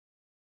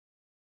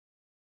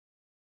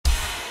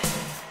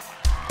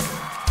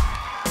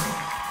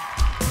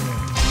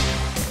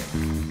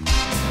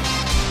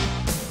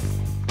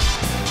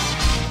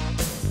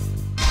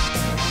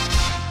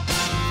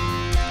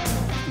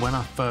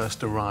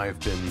first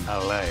arrived in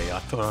LA,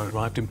 I thought I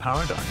arrived in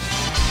paradise.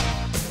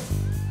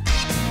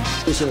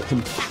 There's a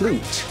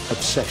complete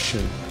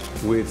obsession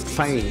with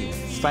fame,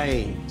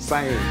 fame,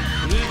 fame.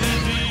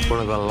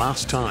 One of the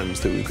last times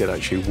that we could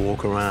actually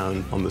walk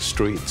around on the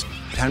streets.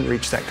 It hadn't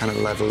reached that kind of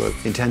level of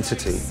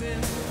intensity.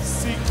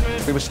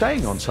 We were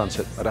staying on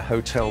Sunset at a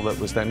hotel that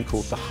was then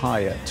called the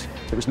Hyatt.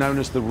 It was known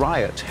as the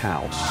Riot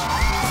House.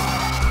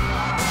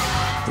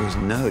 There was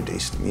no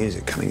decent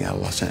music coming out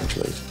of Los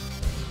Angeles.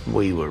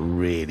 We were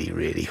really,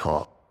 really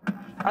hot.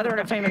 Other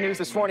entertainment news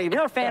this morning. If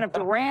you're a fan of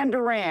Duran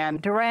Duran.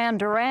 Duran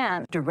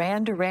Duran.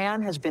 Duran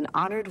Duran has been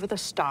honored with a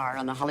star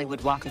on the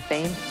Hollywood Walk of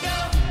Fame.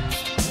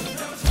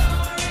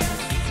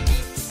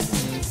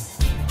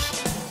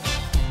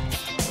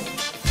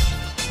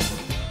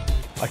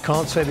 I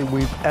can't say that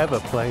we've ever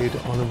played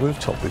on a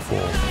rooftop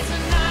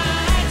before.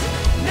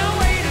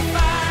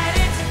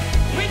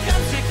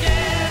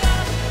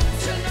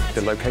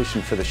 The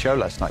location for the show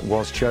last night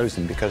was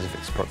chosen because of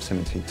its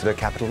proximity to the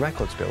Capitol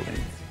Records building.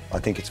 I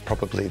think it's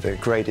probably the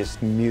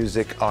greatest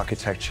music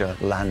architecture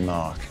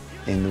landmark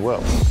in the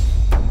world.